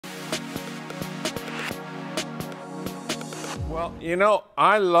Well, you know,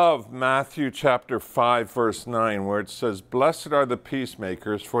 I love Matthew chapter 5, verse 9, where it says, "Blessed are the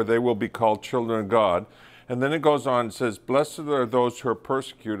peacemakers, for they will be called children of God." And then it goes on and says, "Blessed are those who are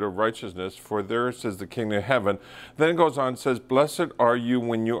persecuted of righteousness, for theirs is the kingdom of heaven." Then it goes on and says, "Blessed are you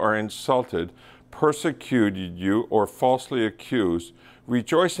when you are insulted, persecuted you, or falsely accused.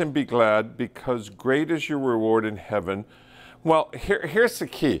 Rejoice and be glad, because great is your reward in heaven." Well, here's the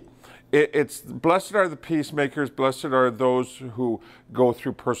key. It's blessed are the peacemakers, blessed are those who go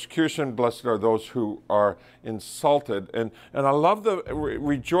through persecution, blessed are those who are insulted. And I love the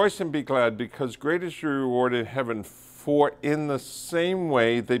rejoice and be glad, because great is your reward in heaven, for in the same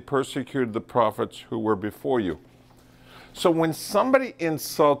way they persecuted the prophets who were before you. So when somebody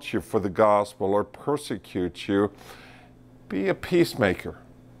insults you for the gospel or persecutes you, be a peacemaker.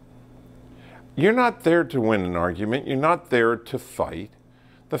 You're not there to win an argument. You're not there to fight.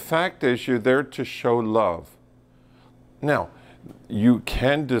 The fact is, you're there to show love. Now, you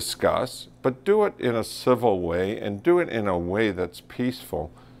can discuss, but do it in a civil way and do it in a way that's peaceful.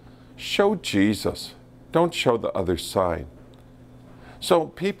 Show Jesus. Don't show the other side. So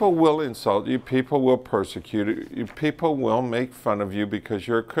people will insult you, people will persecute you, people will make fun of you because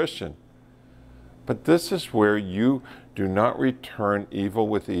you're a Christian. But this is where you do not return evil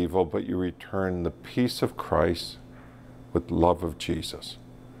with evil, but you return the peace of Christ with love of Jesus.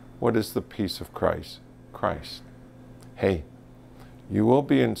 What is the peace of Christ? Christ. Hey, you will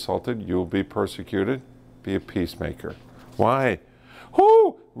be insulted, you will be persecuted, be a peacemaker. Why?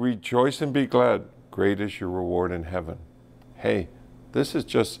 Whoo! Rejoice and be glad. Great is your reward in heaven. Hey, this is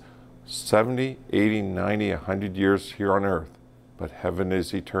just 70, 80, 90, 100 years here on earth, but heaven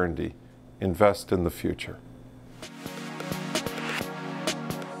is eternity. Invest in the future.